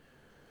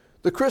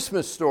The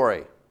Christmas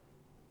story.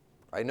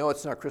 I know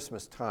it's not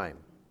Christmas time,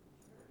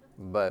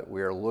 but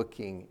we are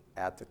looking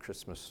at the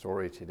Christmas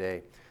story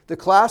today. The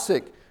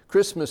classic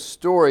Christmas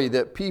story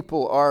that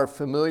people are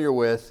familiar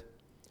with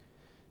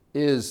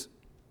is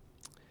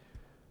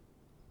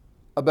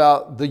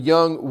about the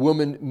young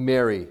woman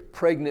Mary,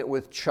 pregnant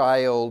with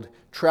child,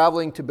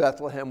 traveling to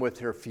Bethlehem with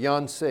her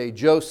fiancé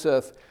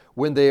Joseph.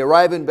 When they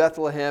arrive in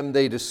Bethlehem,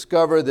 they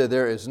discover that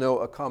there is no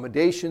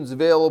accommodations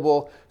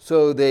available,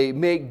 so they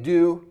make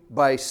do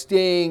by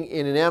staying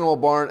in an animal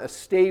barn, a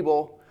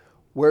stable,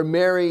 where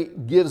Mary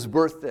gives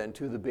birth then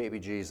to the baby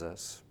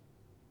Jesus.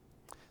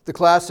 The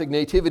classic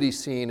nativity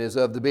scene is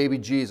of the baby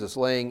Jesus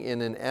laying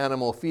in an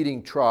animal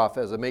feeding trough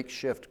as a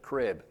makeshift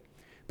crib.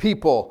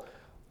 People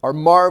are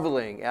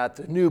marveling at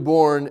the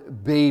newborn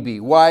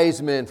baby.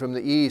 Wise men from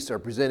the east are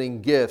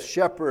presenting gifts.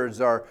 Shepherds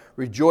are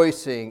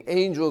rejoicing.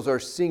 Angels are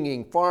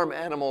singing. Farm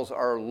animals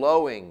are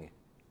lowing.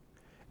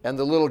 And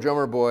the little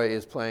drummer boy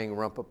is playing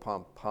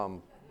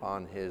rumpa-pum-pum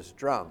on his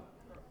drum.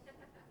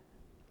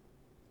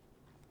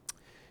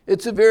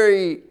 It's a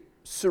very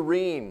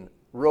serene,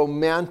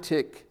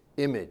 romantic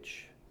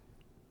image.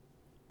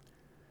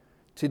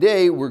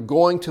 Today, we're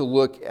going to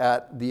look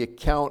at the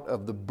account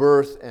of the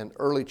birth and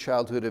early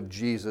childhood of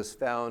Jesus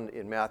found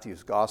in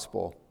Matthew's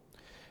Gospel.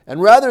 And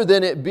rather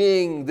than it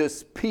being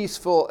this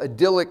peaceful,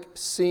 idyllic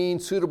scene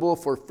suitable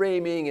for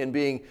framing and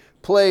being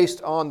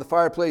placed on the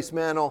fireplace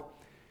mantel,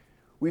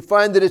 we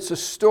find that it's a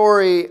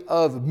story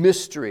of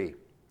mystery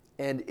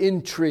and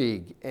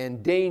intrigue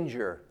and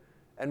danger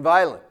and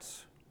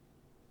violence.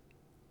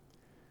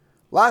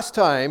 Last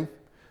time,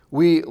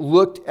 we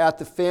looked at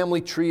the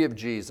family tree of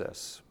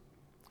Jesus.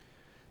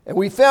 And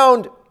we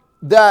found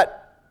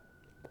that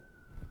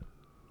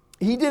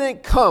he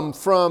didn't come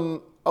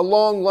from a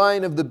long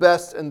line of the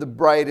best and the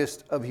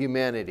brightest of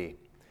humanity.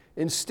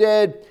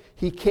 Instead,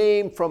 he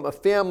came from a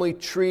family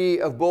tree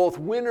of both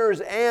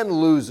winners and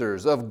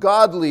losers, of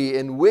godly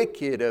and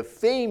wicked, of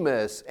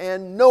famous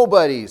and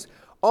nobodies,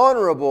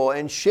 honorable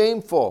and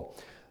shameful.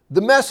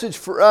 The message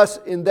for us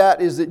in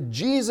that is that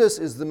Jesus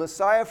is the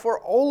Messiah for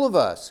all of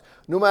us.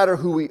 No matter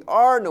who we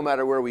are, no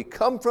matter where we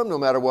come from, no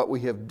matter what we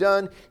have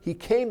done, he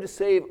came to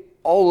save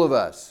all of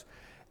us.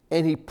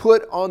 And he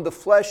put on the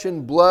flesh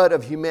and blood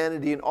of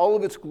humanity in all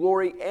of its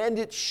glory and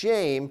its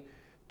shame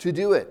to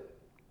do it.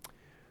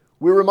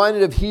 We're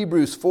reminded of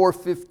Hebrews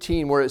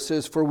 4:15 where it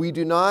says, "For we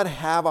do not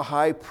have a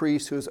high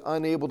priest who is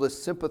unable to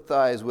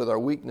sympathize with our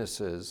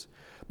weaknesses,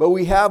 but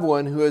we have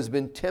one who has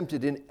been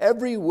tempted in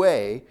every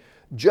way,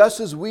 just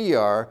as we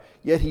are,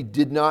 yet he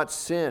did not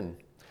sin.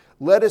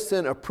 Let us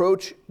then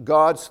approach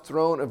God's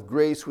throne of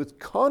grace with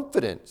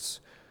confidence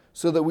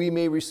so that we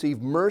may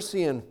receive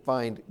mercy and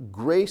find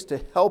grace to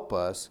help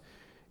us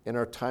in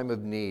our time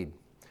of need."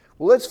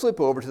 Well, let's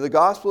flip over to the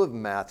Gospel of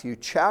Matthew,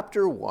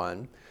 chapter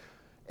 1,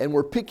 and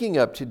we're picking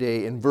up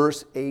today in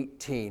verse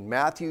 18.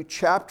 Matthew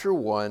chapter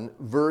 1,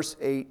 verse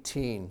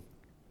 18.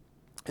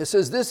 It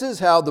says, "This is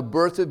how the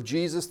birth of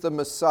Jesus the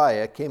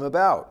Messiah came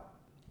about.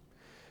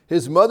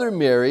 His mother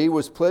Mary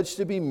was pledged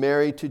to be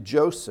married to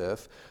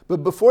Joseph,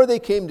 but before they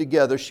came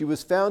together, she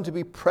was found to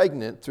be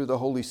pregnant through the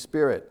Holy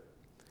Spirit.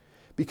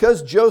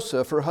 Because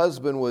Joseph, her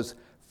husband, was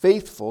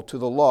faithful to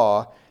the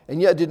law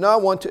and yet did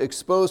not want to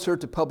expose her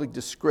to public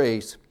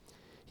disgrace,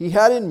 he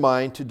had in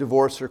mind to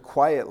divorce her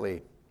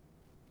quietly."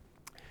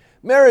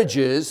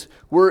 Marriages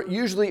were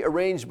usually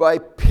arranged by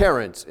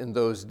parents in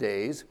those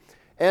days.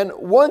 And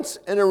once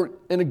an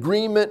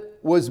agreement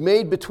was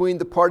made between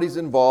the parties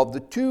involved,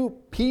 the two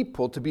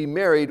people to be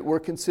married were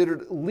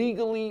considered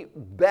legally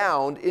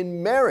bound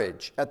in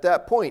marriage at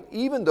that point,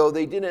 even though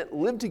they didn't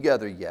live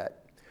together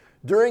yet.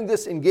 During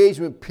this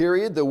engagement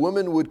period, the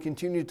woman would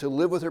continue to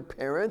live with her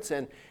parents,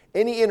 and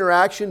any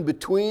interaction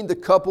between the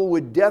couple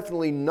would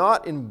definitely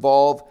not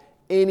involve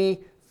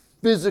any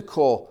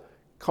physical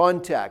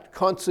contact.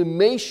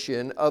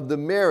 Consummation of the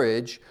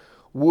marriage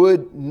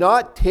would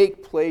not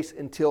take place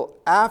until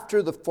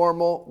after the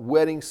formal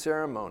wedding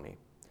ceremony.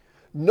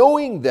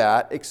 Knowing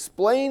that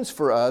explains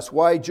for us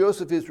why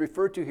Joseph is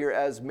referred to here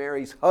as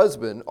Mary's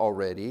husband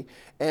already,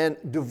 and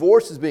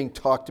divorce is being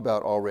talked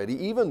about already,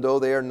 even though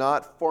they are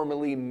not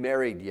formally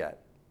married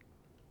yet.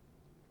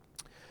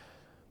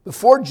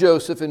 Before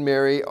Joseph and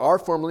Mary are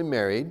formally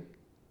married,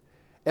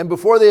 and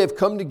before they have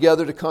come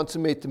together to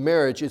consummate the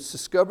marriage, it's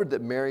discovered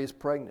that Mary is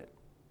pregnant.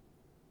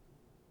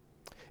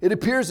 It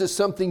appears that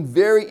something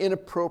very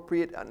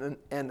inappropriate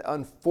and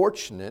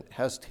unfortunate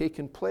has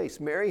taken place.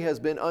 Mary has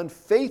been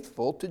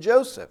unfaithful to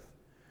Joseph.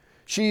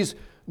 She's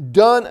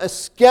done a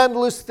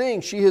scandalous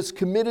thing. She has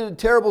committed a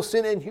terrible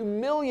sin and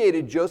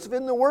humiliated Joseph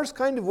in the worst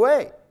kind of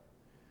way.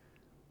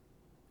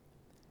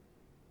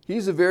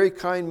 He's a very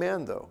kind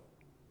man, though.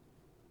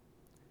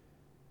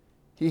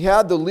 He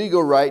had the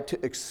legal right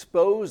to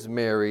expose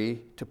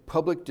Mary to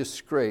public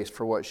disgrace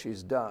for what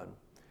she's done.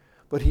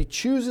 But he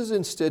chooses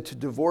instead to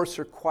divorce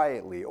her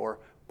quietly or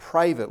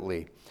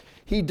privately.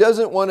 He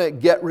doesn't want to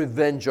get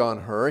revenge on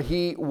her.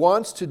 He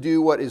wants to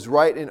do what is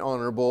right and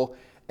honorable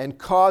and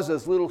cause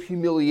as little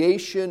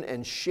humiliation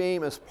and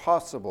shame as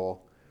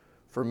possible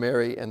for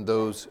Mary and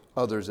those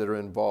others that are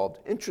involved.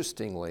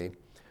 Interestingly,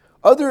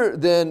 other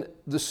than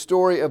the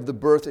story of the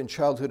birth and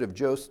childhood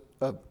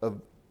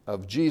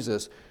of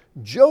Jesus,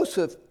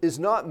 Joseph is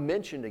not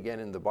mentioned again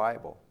in the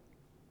Bible.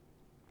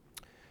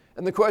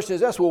 And the question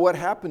is asked, well, what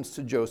happens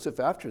to Joseph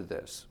after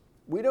this?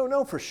 We don't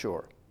know for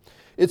sure.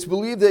 It's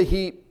believed that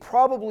he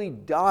probably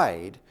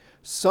died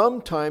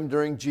sometime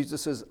during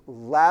Jesus'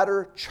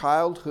 latter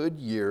childhood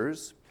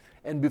years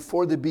and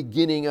before the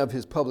beginning of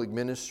his public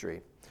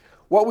ministry.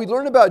 What we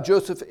learn about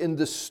Joseph in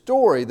the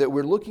story that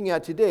we're looking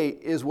at today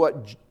is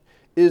what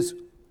is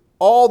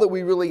all that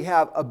we really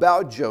have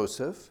about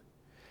Joseph.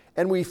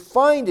 And we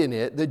find in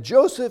it that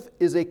Joseph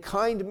is a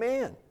kind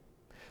man,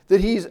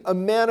 that he's a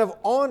man of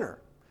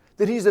honor,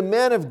 that he's a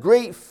man of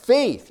great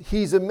faith,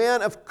 he's a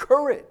man of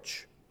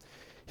courage.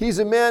 He's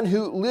a man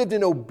who lived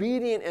an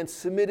obedient and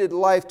submitted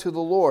life to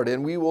the Lord,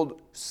 and we will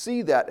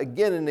see that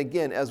again and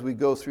again as we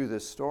go through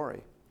this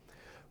story.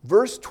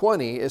 Verse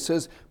 20, it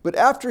says, "But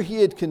after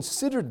he had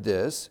considered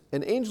this,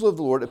 an angel of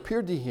the Lord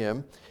appeared to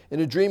him in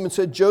a dream and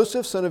said,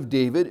 'Joseph, son of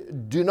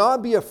David, do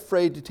not be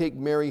afraid to take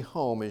Mary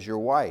home as your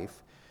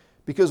wife,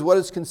 because what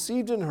is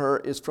conceived in her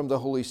is from the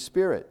Holy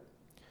Spirit.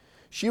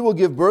 She will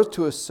give birth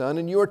to a son,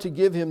 and you are to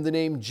give him the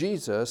name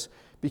Jesus,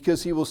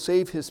 because he will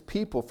save his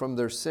people from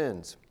their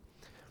sins.'"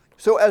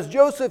 So as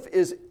Joseph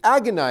is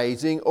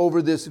agonizing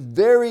over this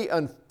very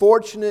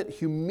unfortunate,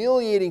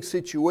 humiliating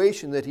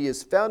situation that he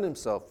has found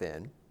himself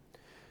in,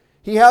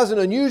 he has an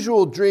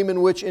unusual dream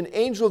in which an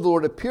angel of the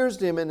Lord appears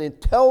to him and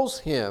it tells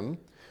him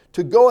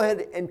to go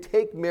ahead and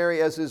take Mary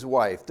as his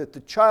wife, that the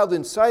child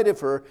inside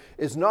of her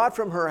is not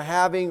from her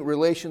having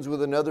relations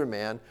with another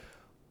man,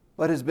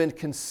 but has been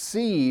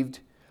conceived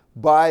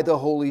by the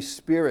Holy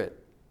Spirit.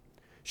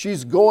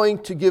 She's going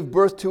to give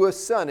birth to a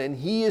son, and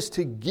he is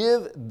to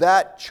give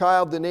that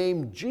child the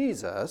name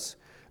Jesus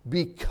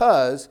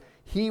because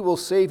he will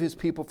save his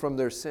people from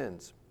their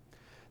sins.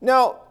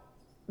 Now,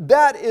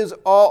 that is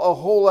all a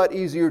whole lot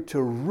easier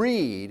to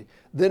read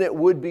than it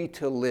would be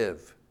to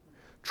live.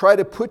 Try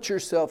to put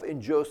yourself in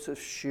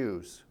Joseph's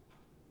shoes.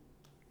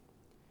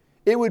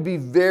 It would be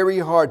very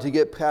hard to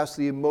get past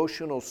the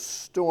emotional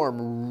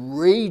storm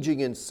raging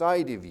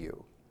inside of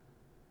you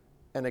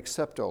and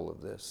accept all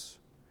of this.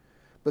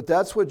 But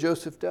that's what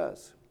Joseph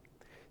does.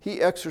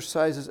 He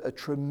exercises a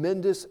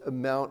tremendous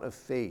amount of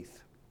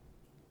faith.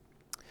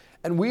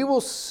 And we will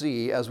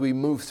see as we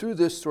move through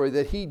this story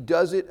that he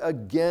does it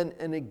again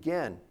and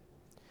again.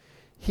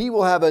 He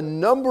will have a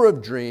number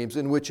of dreams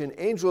in which an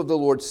angel of the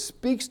Lord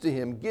speaks to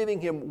him,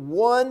 giving him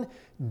one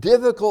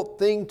difficult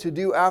thing to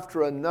do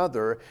after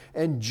another,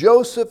 and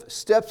Joseph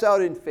steps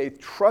out in faith,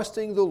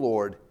 trusting the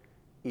Lord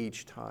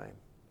each time.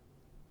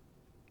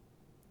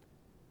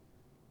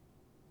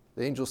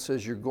 The angel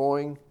says,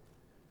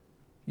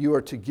 you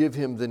are to give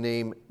him the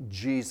name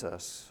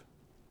Jesus.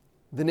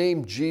 The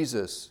name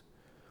Jesus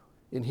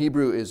in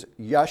Hebrew is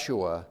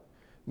Yeshua,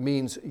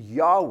 means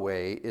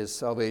Yahweh is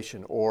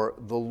salvation, or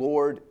the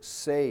Lord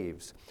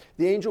saves.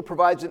 The angel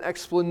provides an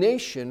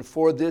explanation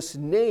for this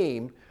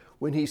name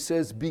when he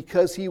says,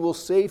 because he will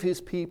save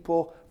his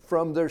people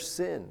from their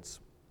sins.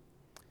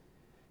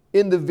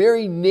 In the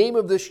very name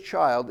of this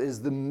child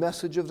is the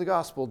message of the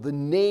gospel. The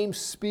name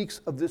speaks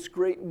of this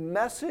great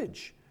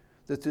message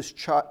that this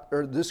child,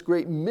 or this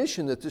great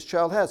mission that this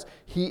child has.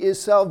 He is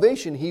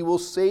salvation. He will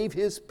save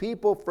his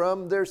people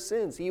from their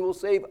sins. He will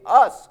save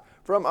us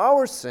from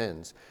our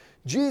sins.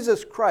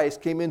 Jesus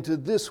Christ came into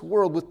this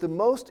world with the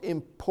most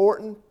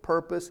important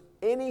purpose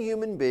any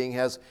human being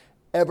has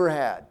ever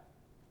had: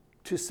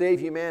 to save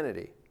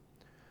humanity.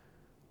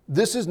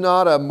 This is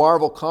not a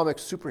Marvel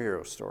Comics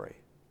superhero story.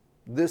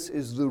 This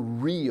is the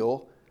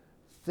real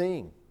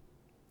thing.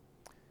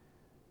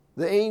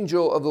 The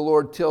angel of the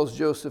Lord tells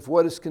Joseph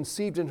what is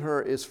conceived in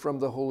her is from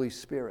the Holy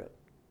Spirit.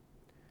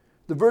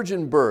 The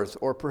virgin birth,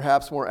 or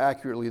perhaps more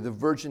accurately, the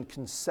virgin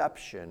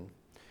conception,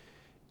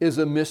 is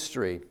a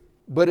mystery,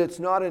 but it's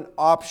not an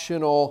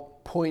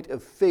optional point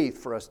of faith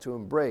for us to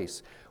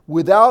embrace.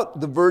 Without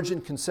the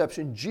virgin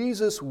conception,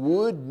 Jesus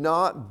would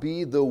not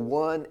be the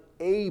one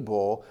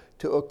able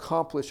to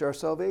accomplish our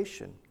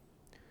salvation.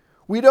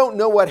 We don't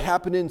know what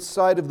happened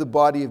inside of the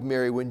body of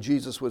Mary when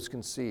Jesus was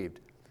conceived.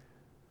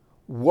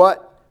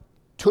 What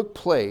took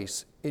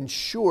place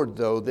ensured,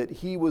 though, that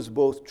he was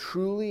both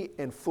truly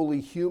and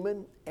fully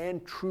human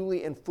and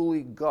truly and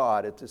fully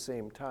God at the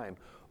same time.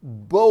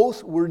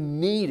 Both were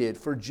needed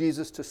for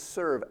Jesus to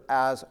serve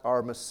as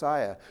our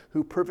Messiah,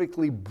 who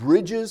perfectly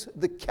bridges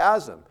the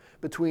chasm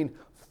between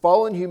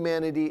fallen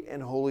humanity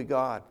and holy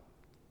God.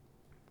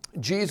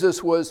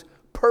 Jesus was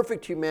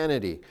perfect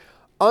humanity,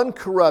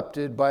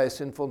 uncorrupted by a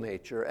sinful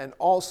nature, and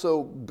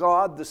also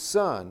God the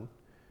Son,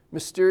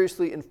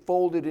 mysteriously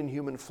enfolded in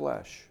human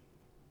flesh.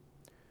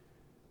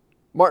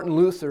 Martin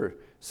Luther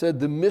said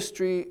the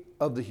mystery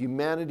of the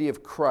humanity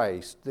of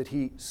Christ, that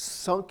he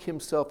sunk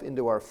himself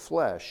into our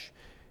flesh,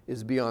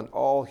 is beyond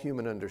all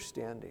human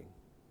understanding.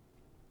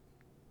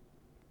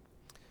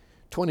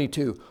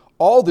 22.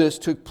 All this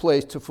took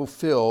place to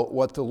fulfill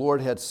what the Lord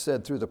had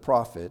said through the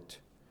prophet.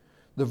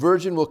 The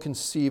virgin will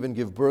conceive and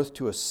give birth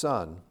to a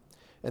son,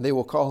 and they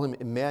will call him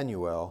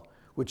Emmanuel,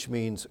 which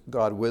means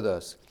God with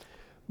us.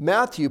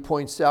 Matthew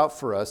points out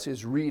for us,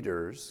 his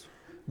readers,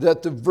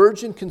 that the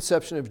virgin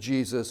conception of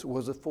Jesus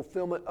was a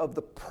fulfillment of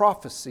the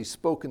prophecy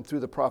spoken through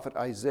the prophet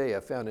Isaiah,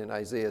 found in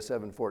Isaiah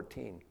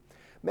 7:14.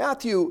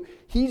 Matthew,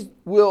 he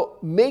will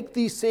make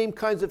these same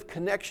kinds of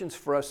connections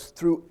for us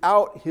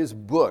throughout his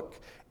book,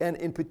 and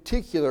in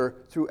particular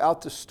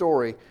throughout the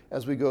story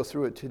as we go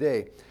through it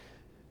today.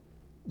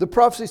 The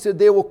prophecy said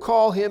they will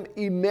call him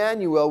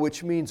Emmanuel,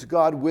 which means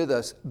God with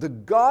us. The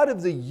God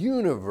of the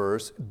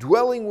universe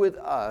dwelling with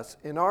us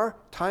in our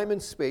time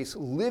and space,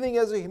 living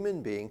as a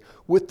human being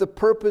with the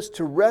purpose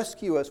to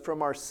rescue us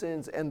from our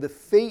sins and the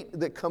fate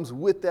that comes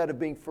with that of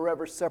being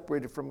forever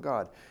separated from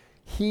God.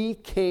 He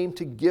came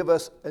to give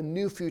us a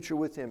new future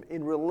with him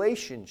in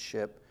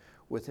relationship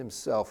with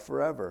himself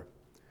forever.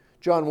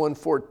 John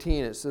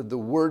 1:14, it said, the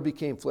Word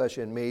became flesh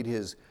and made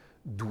his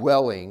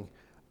dwelling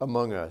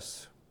among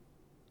us.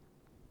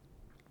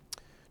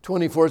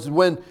 24 says,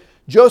 when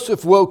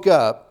Joseph woke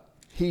up,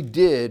 he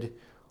did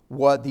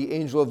what the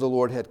angel of the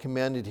Lord had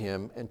commanded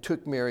him and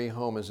took Mary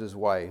home as his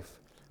wife.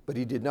 But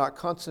he did not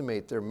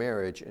consummate their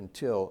marriage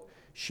until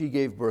she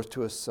gave birth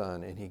to a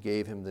son, and he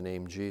gave him the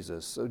name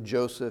Jesus. So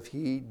Joseph,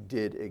 he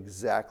did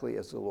exactly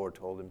as the Lord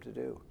told him to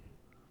do.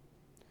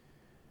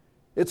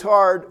 It's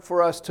hard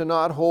for us to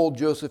not hold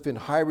Joseph in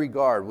high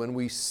regard when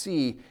we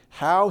see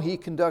how he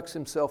conducts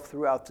himself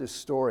throughout this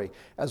story.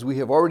 As we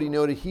have already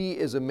noted, he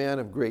is a man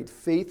of great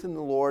faith in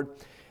the Lord,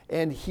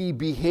 and he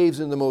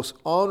behaves in the most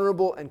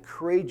honorable and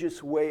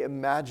courageous way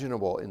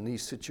imaginable in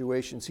these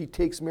situations. He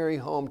takes Mary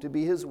home to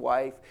be his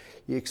wife.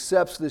 He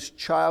accepts this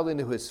child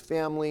into his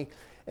family,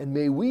 and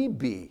may we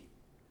be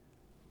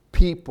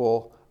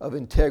people of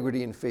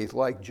integrity and faith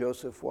like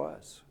Joseph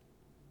was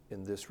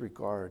in this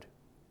regard.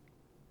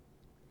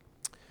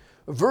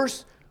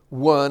 Verse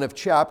 1 of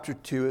chapter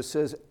 2, it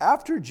says,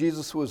 after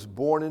Jesus was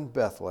born in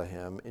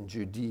Bethlehem in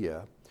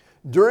Judea,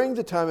 during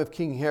the time of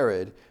King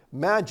Herod,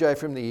 Magi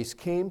from the east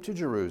came to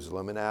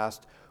Jerusalem and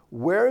asked,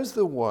 where is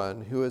the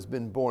one who has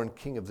been born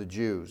King of the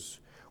Jews?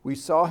 We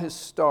saw his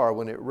star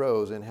when it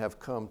rose and have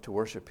come to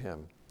worship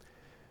him.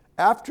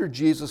 After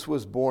Jesus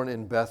was born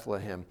in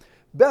Bethlehem,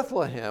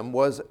 Bethlehem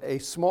was a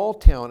small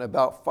town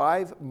about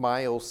 5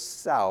 miles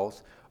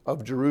south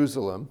of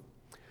Jerusalem.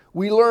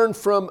 We learn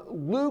from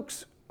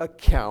Luke's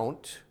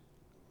account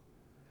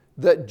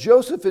that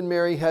Joseph and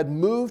Mary had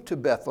moved to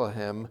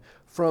Bethlehem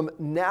from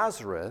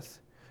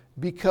Nazareth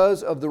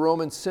because of the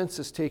Roman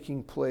census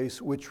taking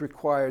place, which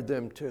required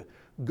them to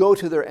go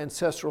to their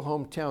ancestral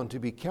hometown to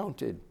be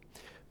counted.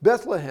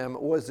 Bethlehem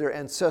was their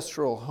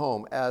ancestral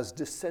home as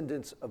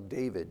descendants of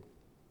David.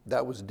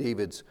 That was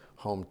David's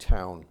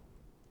hometown.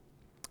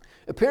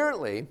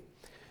 Apparently,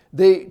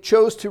 they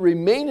chose to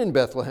remain in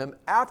Bethlehem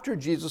after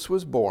Jesus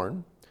was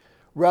born,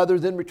 rather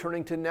than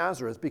returning to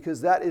Nazareth,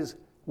 because that is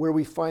where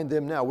we find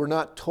them now. We're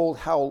not told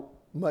how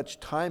much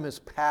time has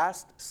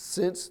passed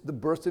since the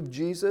birth of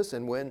Jesus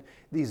and when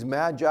these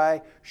magi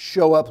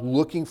show up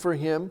looking for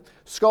him.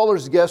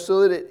 Scholars guess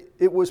so that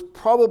it was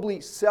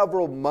probably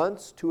several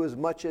months to as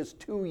much as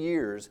 2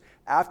 years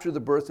after the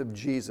birth of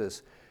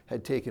Jesus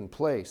had taken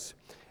place.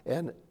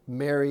 And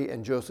Mary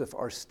and Joseph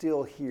are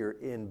still here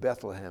in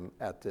Bethlehem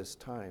at this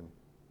time.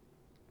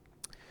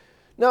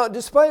 Now,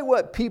 despite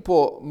what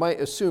people might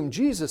assume,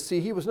 Jesus,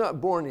 he was not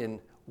born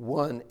in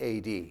 1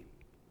 AD.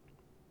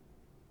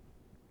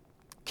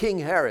 King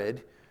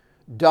Herod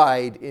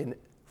died in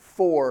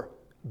 4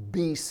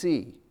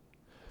 BC.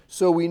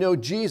 So we know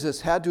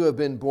Jesus had to have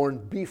been born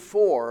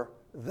before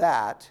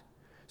that,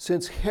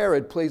 since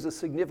Herod plays a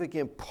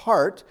significant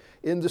part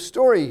in the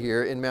story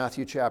here in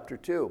Matthew chapter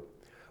 2.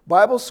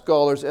 Bible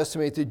scholars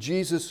estimate that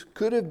Jesus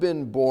could have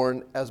been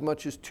born as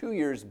much as 2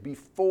 years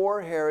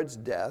before Herod's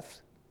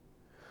death,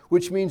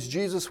 which means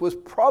Jesus was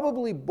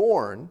probably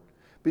born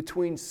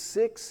between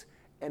 6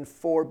 and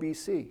 4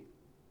 BC.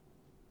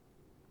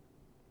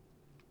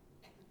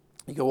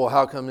 You go, well,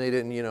 how come they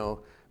didn't,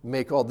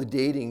 make all the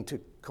dating to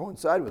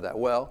coincide with that?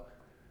 Well,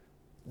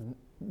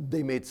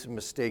 they made some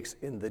mistakes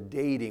in the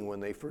dating when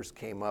they first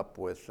came up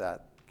with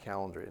that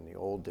calendar in the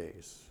old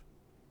days.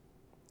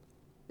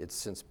 It's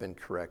since been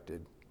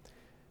corrected.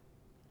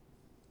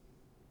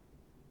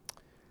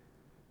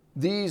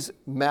 These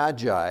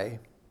magi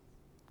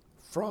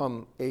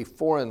from a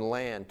foreign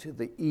land to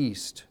the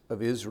east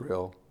of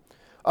Israel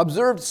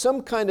observed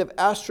some kind of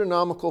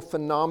astronomical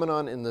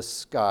phenomenon in the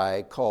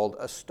sky called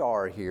a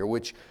star here,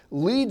 which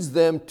leads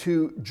them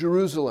to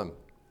Jerusalem.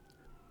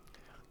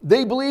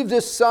 They believe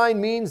this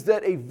sign means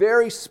that a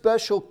very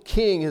special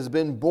king has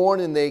been born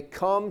and they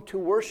come to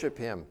worship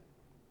him.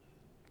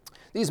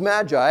 These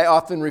magi,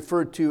 often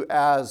referred to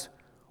as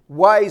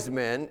wise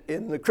men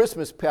in the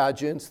Christmas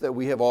pageants that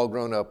we have all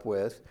grown up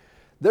with,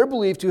 they're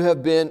believed to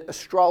have been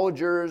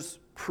astrologers,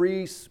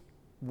 priests,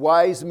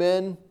 wise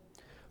men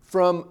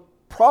from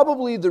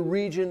probably the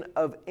region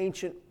of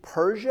ancient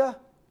Persia.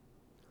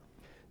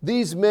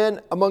 These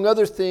men, among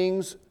other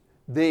things,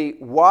 They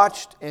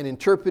watched and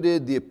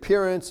interpreted the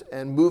appearance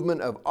and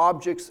movement of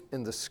objects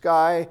in the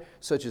sky,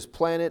 such as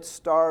planets,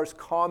 stars,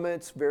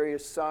 comets,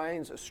 various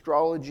signs,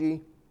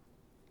 astrology.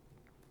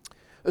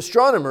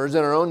 Astronomers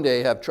in our own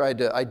day have tried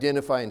to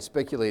identify and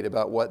speculate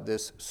about what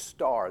this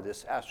star,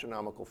 this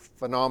astronomical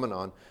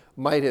phenomenon,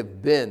 might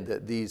have been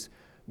that these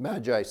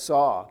magi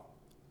saw.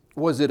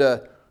 Was it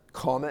a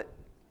comet,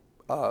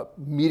 a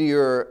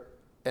meteor,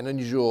 an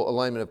unusual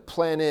alignment of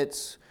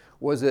planets?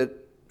 Was it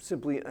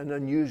simply an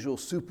unusual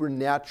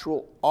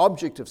supernatural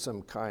object of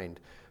some kind?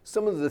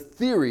 Some of the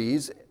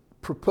theories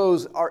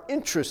proposed are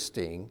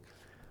interesting,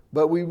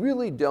 but we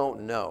really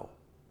don't know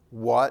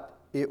what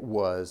it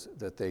was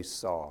that they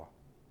saw.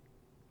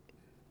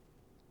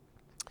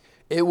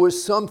 It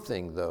was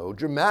something, though,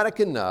 dramatic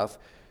enough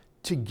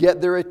to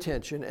get their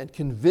attention and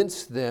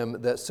convince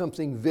them that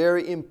something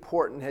very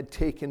important had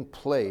taken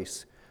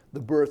place, the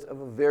birth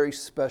of a very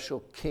special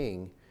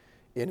king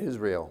in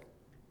Israel.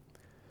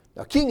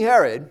 Now, King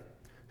Herod,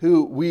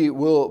 who we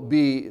will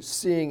be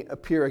seeing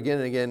appear again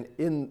and again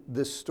in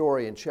this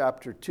story in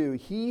chapter 2,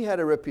 he had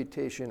a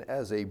reputation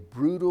as a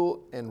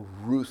brutal and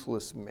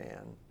ruthless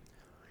man.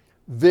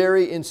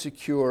 Very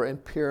insecure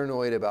and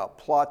paranoid about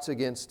plots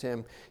against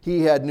him.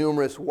 He had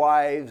numerous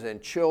wives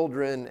and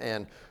children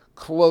and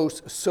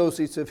close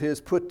associates of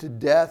his put to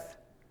death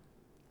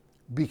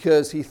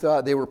because he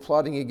thought they were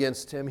plotting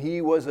against him.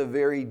 He was a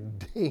very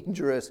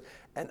dangerous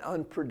and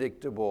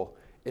unpredictable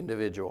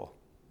individual.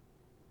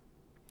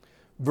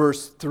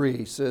 Verse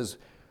 3 says,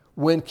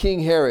 when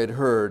King Herod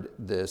heard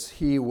this,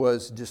 he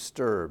was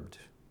disturbed.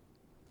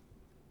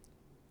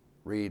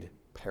 Read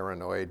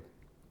paranoid.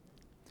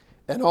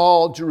 And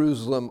all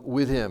Jerusalem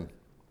with him.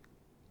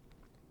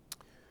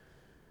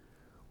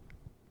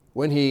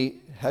 When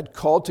he had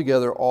called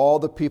together all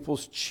the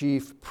people's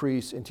chief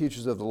priests and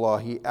teachers of the law,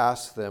 he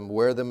asked them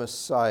where the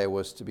Messiah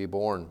was to be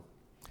born.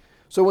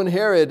 So when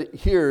Herod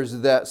hears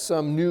that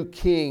some new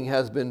king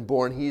has been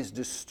born, he's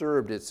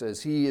disturbed, it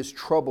says. He is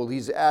troubled,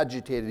 he's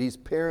agitated, he's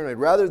paranoid.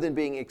 Rather than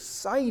being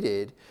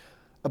excited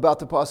about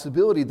the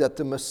possibility that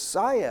the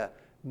Messiah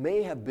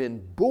may have been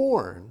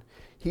born,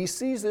 he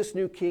sees this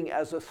new king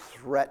as a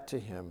threat to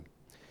him.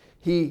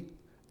 He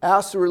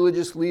asks the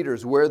religious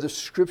leaders where the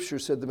scripture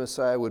said the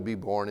Messiah would be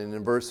born. And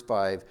in verse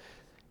 5,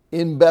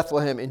 in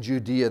Bethlehem in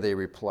Judea, they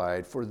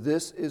replied, for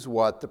this is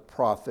what the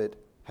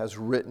prophet has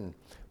written.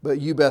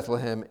 But you,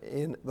 Bethlehem,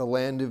 in the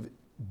land of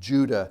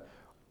Judah,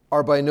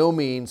 are by no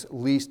means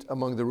least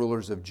among the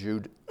rulers of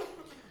Judah.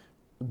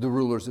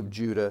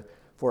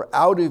 For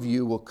out of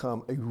you will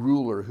come a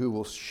ruler who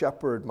will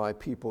shepherd my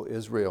people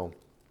Israel.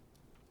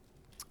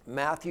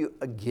 Matthew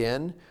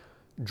again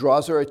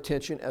draws our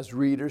attention as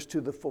readers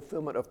to the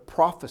fulfillment of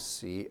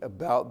prophecy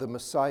about the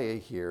Messiah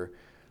here,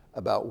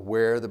 about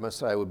where the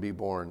Messiah would be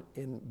born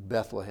in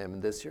Bethlehem.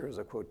 And this here is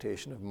a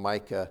quotation of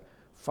Micah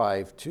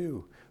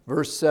 5:2.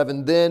 Verse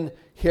 7, then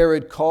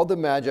Herod called the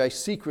Magi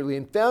secretly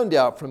and found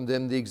out from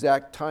them the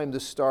exact time the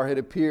star had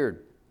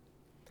appeared.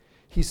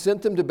 He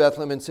sent them to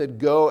Bethlehem and said,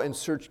 go and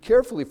search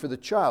carefully for the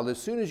child. As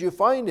soon as you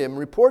find him,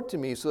 report to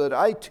me so that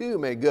I too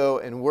may go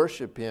and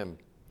worship him.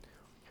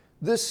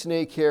 This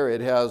snake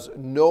Herod has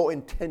no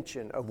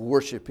intention of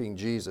worshiping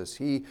Jesus.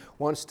 He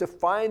wants to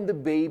find the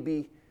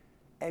baby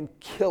and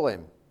kill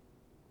him.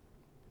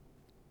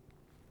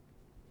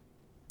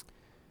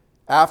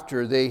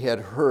 After they had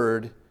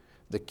heard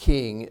the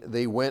king,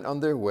 they went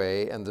on their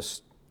way, and the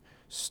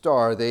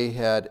star they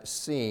had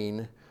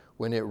seen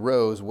when it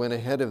rose went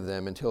ahead of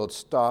them until it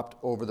stopped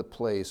over the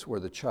place where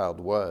the child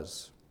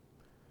was.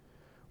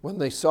 When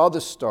they saw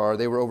the star,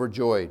 they were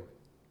overjoyed.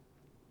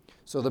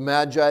 So the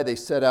Magi, they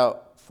set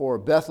out for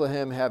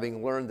Bethlehem,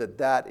 having learned that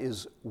that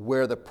is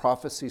where the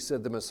prophecy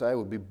said the Messiah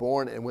would be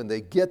born. And when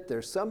they get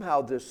there,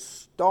 somehow this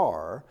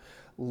star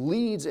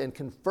leads and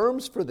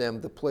confirms for them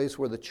the place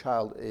where the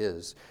child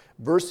is.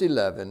 Verse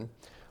 11,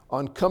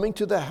 on coming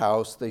to the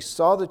house, they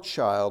saw the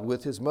child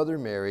with his mother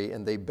Mary,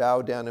 and they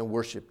bowed down and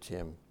worshipped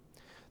him.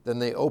 Then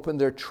they opened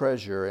their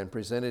treasure and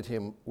presented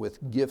him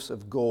with gifts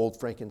of gold,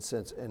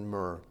 frankincense, and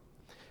myrrh.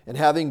 And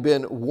having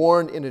been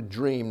warned in a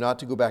dream not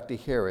to go back to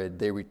Herod,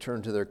 they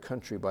returned to their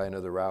country by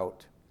another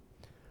route.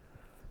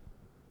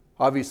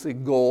 Obviously,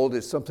 gold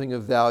is something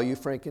of value.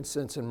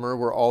 Frankincense and myrrh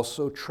were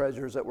also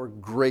treasures that were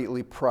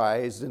greatly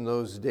prized in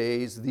those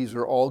days. These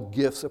are all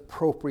gifts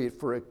appropriate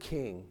for a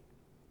king.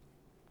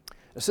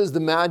 It says the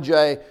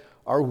Magi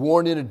are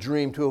warned in a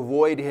dream to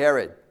avoid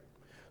Herod.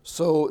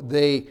 So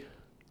they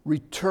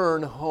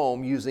return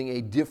home using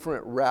a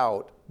different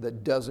route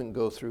that doesn't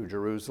go through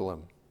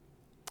Jerusalem.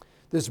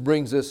 This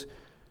brings us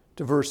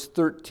to verse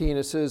 13.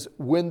 It says,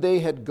 when they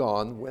had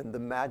gone, when the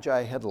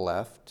Magi had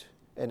left,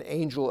 an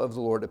angel of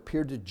the Lord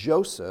appeared to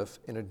Joseph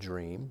in a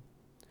dream.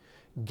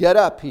 Get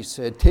up, he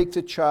said, take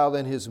the child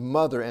and his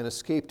mother and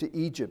escape to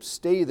Egypt.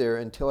 Stay there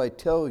until I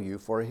tell you,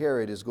 for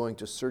Herod is going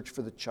to search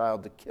for the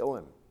child to kill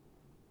him.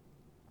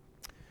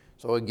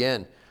 So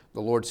again, the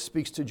Lord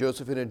speaks to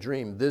Joseph in a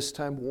dream, this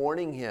time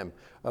warning him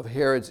of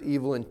Herod's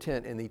evil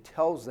intent, and he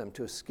tells them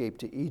to escape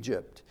to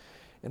Egypt.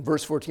 In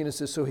verse 14 it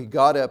says, so he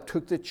got up,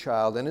 took the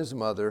child and his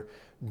mother,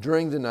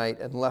 during the night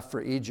and left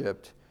for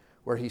Egypt,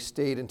 where he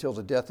stayed until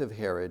the death of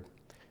Herod.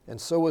 And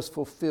so was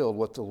fulfilled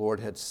what the Lord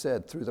had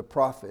said through the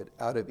prophet,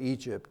 "Out of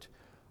Egypt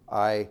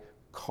I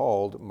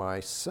called my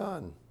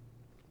son."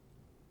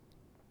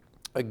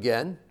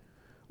 Again,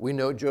 we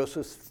know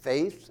Joseph's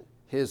faith,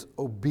 his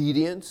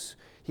obedience.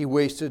 He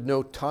wasted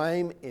no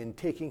time in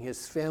taking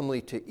his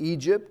family to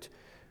Egypt.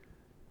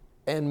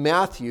 And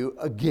Matthew,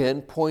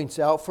 again, points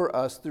out for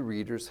us, the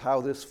readers,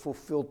 how this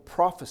fulfilled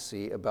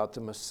prophecy about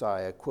the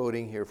Messiah,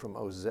 quoting here from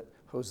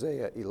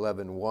Hosea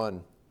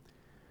 11:1.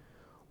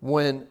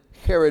 When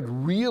Herod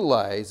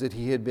realized that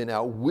he had been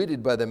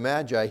outwitted by the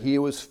Magi, he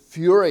was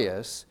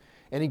furious,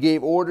 and he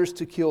gave orders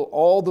to kill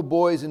all the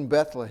boys in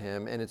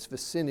Bethlehem and its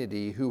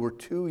vicinity who were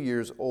 2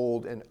 years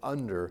old and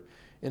under,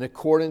 in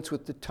accordance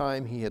with the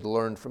time he had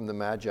learned from the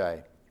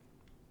Magi.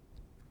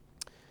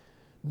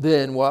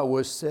 Then what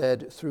was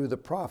said through the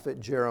prophet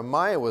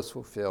Jeremiah was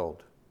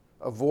fulfilled.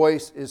 A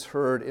voice is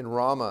heard in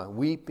Ramah,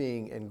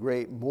 weeping and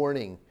great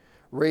mourning,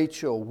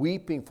 Rachel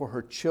weeping for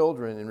her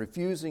children and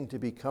refusing to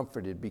be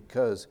comforted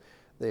because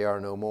they are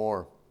no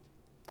more.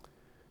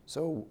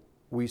 So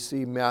we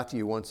see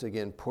Matthew once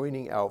again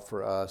pointing out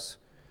for us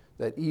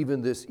that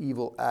even this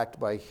evil act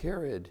by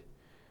Herod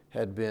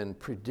had been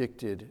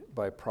predicted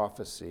by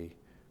prophecy,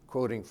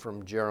 quoting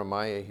from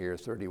Jeremiah here,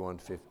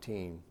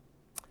 31:15.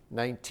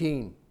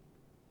 19.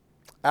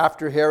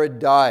 After Herod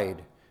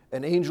died,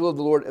 an angel of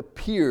the Lord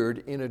appeared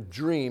in a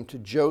dream to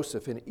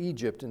Joseph in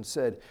Egypt and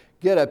said,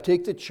 "Get up,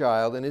 take the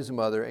child and his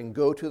mother, and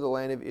go to the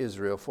land of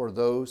Israel, for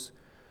those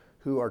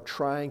who are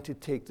trying to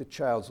take the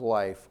child's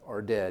life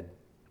are dead."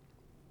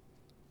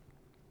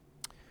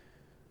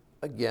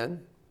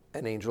 Again,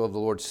 an angel of the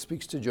Lord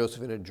speaks to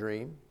Joseph in a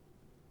dream,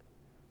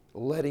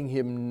 letting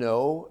him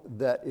know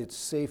that it's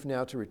safe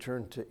now to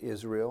return to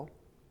Israel.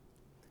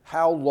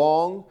 How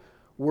long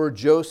were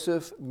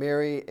Joseph,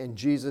 Mary, and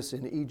Jesus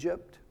in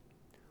Egypt?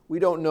 We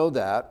don't know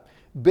that.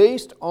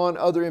 Based on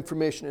other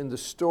information in the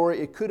story,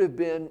 it could have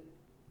been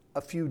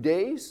a few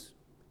days.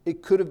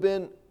 It could have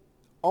been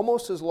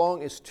almost as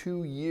long as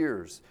 2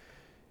 years.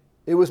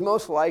 It was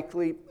most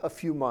likely a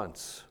few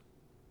months.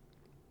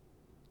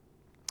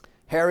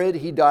 Herod,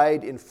 he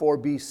died in 4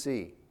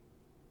 BC,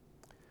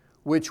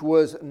 which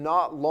was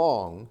not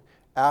long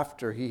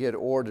after he had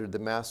ordered the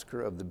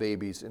massacre of the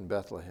babies in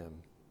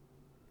Bethlehem.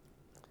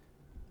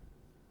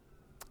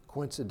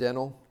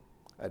 Coincidental?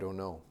 I don't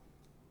know.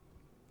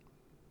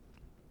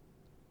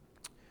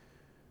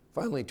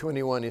 Finally,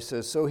 21, he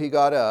says, "So he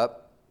got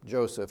up,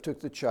 Joseph, took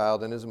the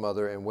child and his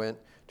mother and went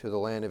to the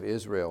land of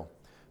Israel.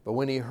 But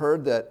when he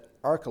heard that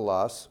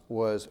Archelaus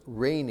was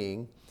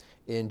reigning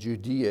in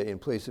Judea in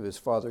place of his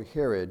father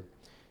Herod,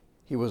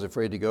 he was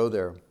afraid to go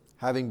there.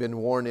 Having been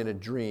warned in a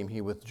dream,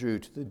 he withdrew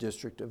to the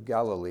district of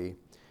Galilee,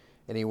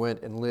 and he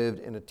went and lived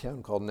in a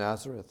town called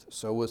Nazareth.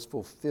 So was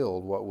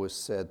fulfilled what was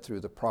said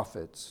through the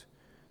prophets,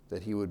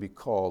 that he would be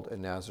called a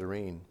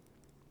Nazarene."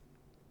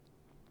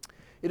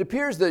 It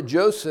appears that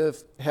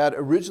Joseph had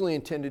originally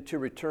intended to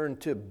return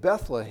to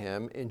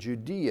Bethlehem in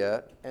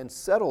Judea and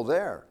settle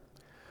there.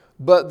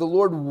 But the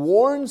Lord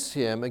warns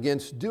him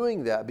against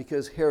doing that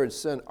because Herod's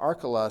son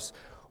Archelaus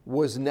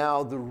was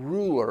now the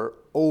ruler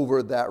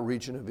over that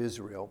region of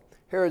Israel.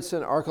 Herod's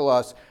son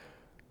Archelaus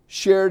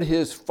shared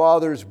his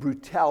father's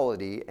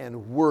brutality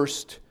and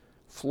worst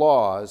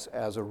flaws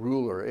as a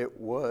ruler. It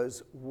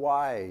was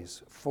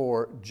wise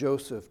for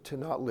Joseph to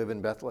not live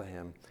in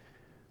Bethlehem,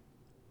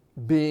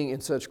 being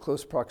in such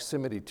close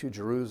proximity to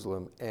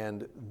Jerusalem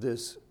and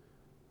this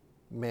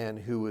man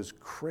who was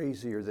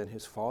crazier than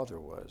his father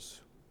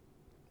was.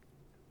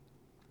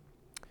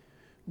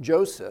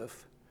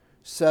 Joseph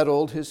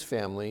settled his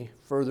family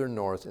further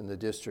north in the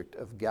district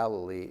of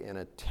Galilee in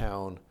a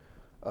town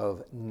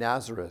of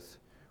Nazareth,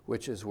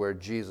 which is where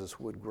Jesus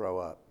would grow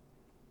up.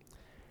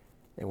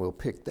 And we'll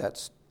pick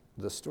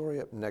the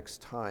story up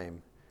next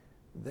time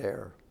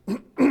there.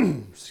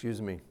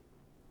 Excuse me.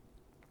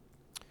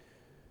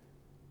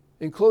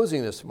 In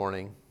closing this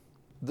morning,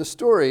 the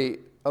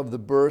story of the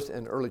birth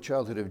and early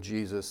childhood of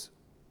Jesus,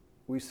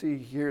 we see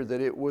here that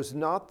it was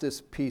not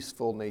this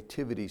peaceful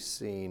nativity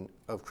scene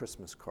of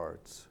Christmas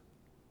cards.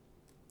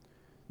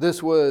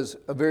 This was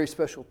a very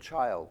special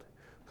child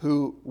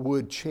who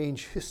would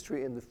change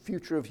history and the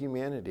future of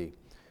humanity.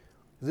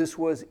 This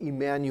was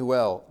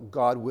Emmanuel,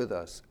 God with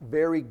us,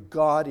 very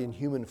God in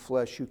human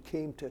flesh who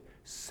came to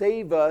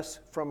save us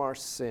from our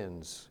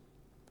sins.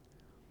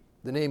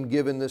 The name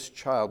given this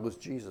child was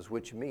Jesus,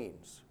 which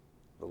means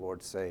the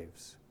Lord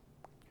saves.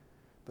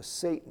 But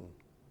Satan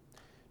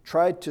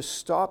tried to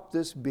stop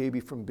this baby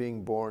from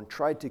being born,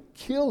 tried to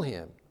kill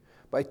him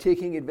by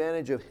taking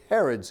advantage of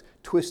Herod's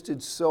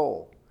twisted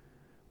soul.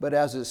 But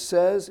as it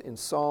says in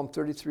Psalm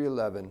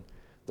 33:11,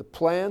 the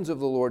plans of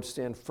the Lord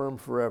stand firm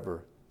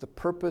forever, the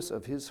purpose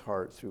of his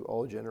heart through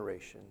all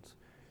generations.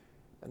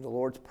 And the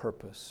Lord's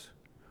purpose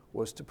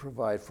was to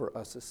provide for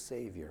us a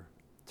Savior,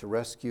 to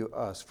rescue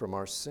us from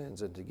our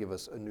sins and to give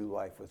us a new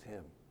life with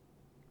him.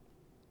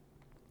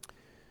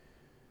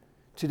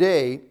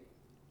 Today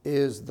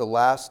is the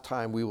last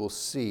time we will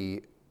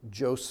see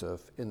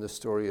Joseph in the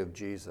story of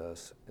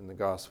Jesus in the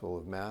Gospel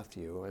of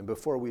Matthew. And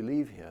before we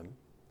leave him,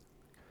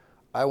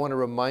 I want to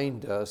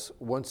remind us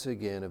once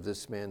again of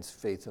this man's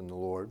faith in the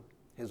Lord,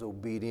 his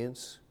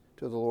obedience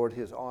to the Lord,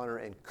 his honor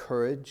and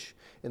courage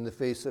in the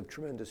face of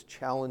tremendous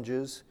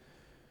challenges.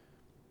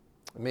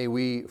 May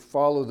we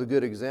follow the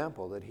good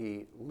example that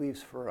he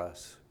leaves for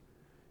us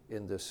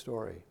in this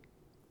story.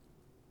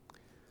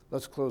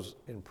 Let's close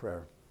in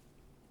prayer.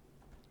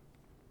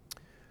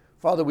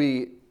 Father,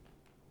 we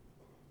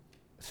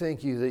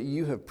thank you that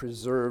you have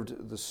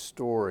preserved the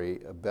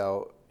story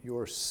about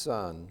your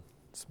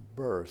son's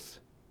birth.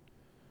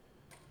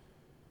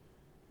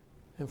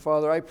 And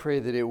Father, I pray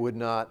that it would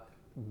not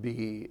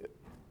be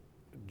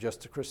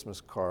just a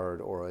Christmas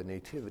card or a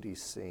nativity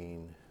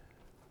scene,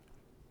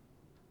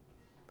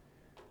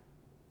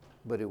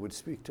 but it would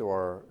speak to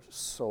our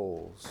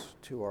souls,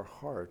 to our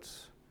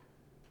hearts,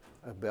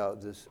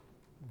 about this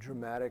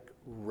dramatic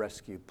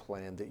rescue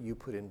plan that you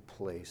put in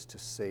place to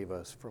save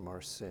us from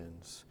our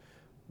sins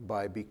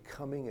by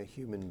becoming a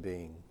human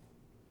being,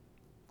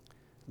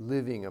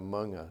 living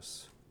among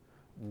us,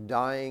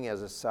 dying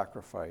as a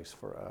sacrifice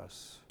for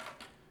us,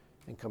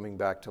 and coming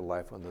back to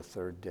life on the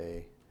third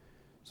day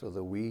so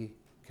that we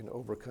can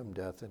overcome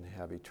death and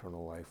have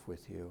eternal life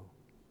with you.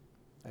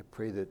 I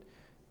pray that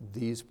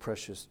these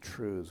precious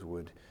truths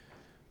would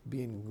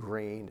be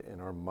ingrained in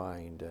our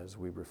mind as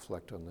we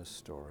reflect on this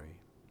story.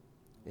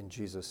 In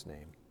Jesus'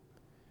 name,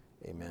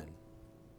 amen.